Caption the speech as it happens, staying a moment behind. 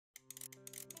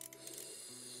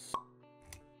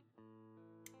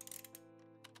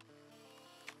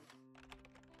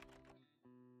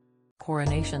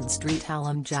Coronation Street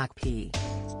alum Jack P.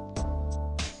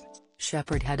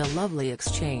 Shepherd had a lovely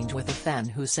exchange with a fan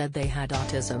who said they had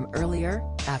autism earlier,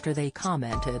 after they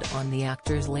commented on the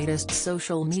actor's latest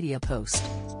social media post.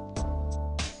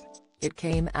 It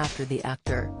came after the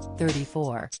actor,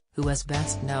 34, who is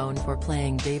best known for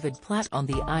playing David Platt on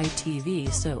the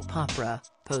ITV soap opera,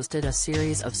 posted a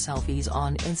series of selfies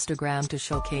on Instagram to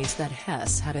showcase that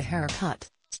Hess had a haircut.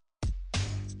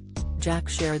 Jack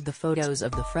shared the photos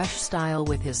of the fresh style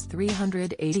with his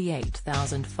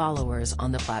 388,000 followers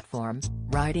on the platform,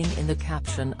 writing in the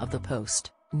caption of the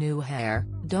post, "New hair,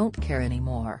 don't care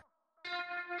anymore.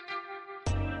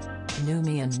 New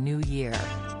me and new year."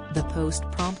 The post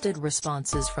prompted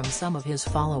responses from some of his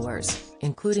followers,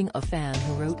 including a fan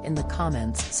who wrote in the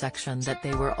comments section that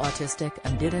they were autistic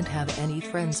and didn't have any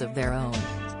friends of their own.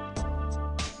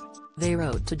 They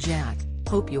wrote to Jack,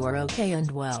 "Hope you are okay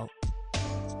and well.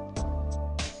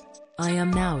 I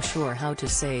am now sure how to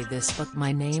say this, but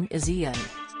my name is Ian.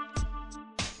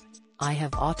 I have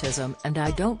autism and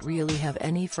I don't really have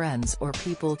any friends or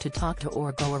people to talk to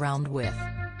or go around with."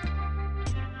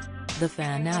 The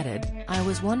fan added, "I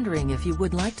was wondering if you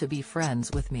would like to be friends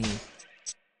with me.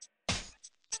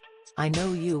 I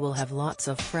know you will have lots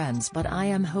of friends, but I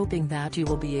am hoping that you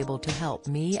will be able to help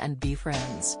me and be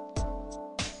friends."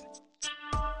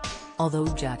 Although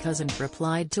Jack hasn't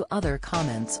replied to other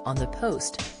comments on the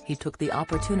post, he took the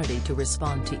opportunity to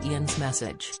respond to Ian's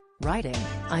message, writing,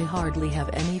 "I hardly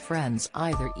have any friends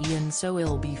either, Ian, so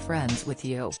I'll be friends with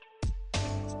you.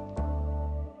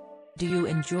 Do you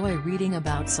enjoy reading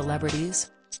about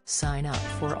celebrities? Sign up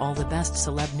for all the best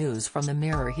celeb news from the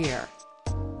Mirror here."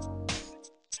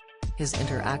 His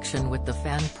interaction with the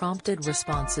fan prompted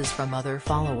responses from other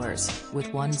followers,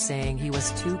 with one saying he was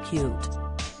too cute.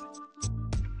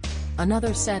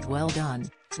 Another said well done,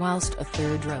 whilst a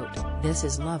third wrote, "This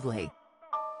is lovely."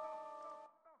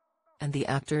 And the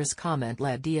actor's comment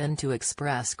led Ian to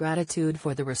express gratitude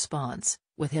for the response,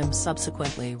 with him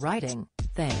subsequently writing,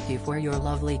 "Thank you for your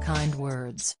lovely kind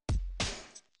words.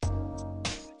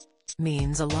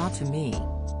 Means a lot to me."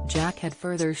 Jack had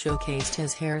further showcased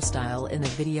his hairstyle in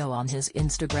a video on his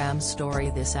Instagram story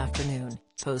this afternoon,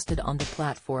 posted on the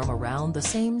platform around the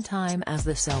same time as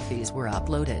the selfies were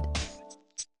uploaded.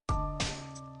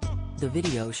 The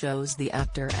video shows the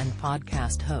actor and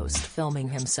podcast host filming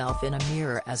himself in a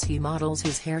mirror as he models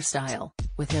his hairstyle,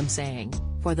 with him saying,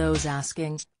 "For those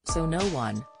asking, so no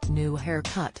one, new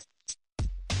haircut."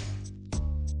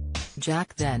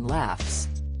 Jack then laughs.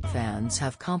 Fans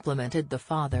have complimented the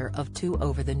father of two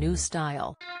over the new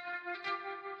style.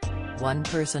 One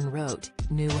person wrote,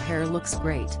 "New hair looks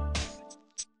great."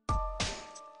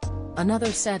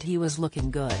 Another said he was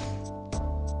looking good.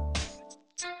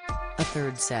 A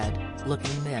third said,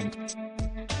 "Looking mint."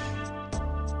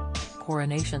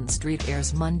 Coronation Street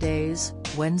airs Mondays,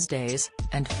 Wednesdays,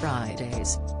 and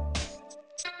Fridays.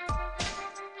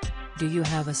 Do you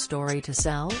have a story to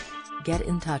sell? Get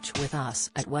in touch with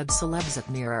us at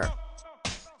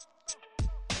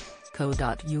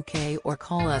webcelebs@mirror.co.uk or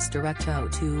call us direct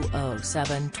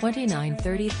 0207 29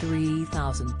 33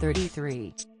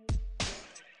 033.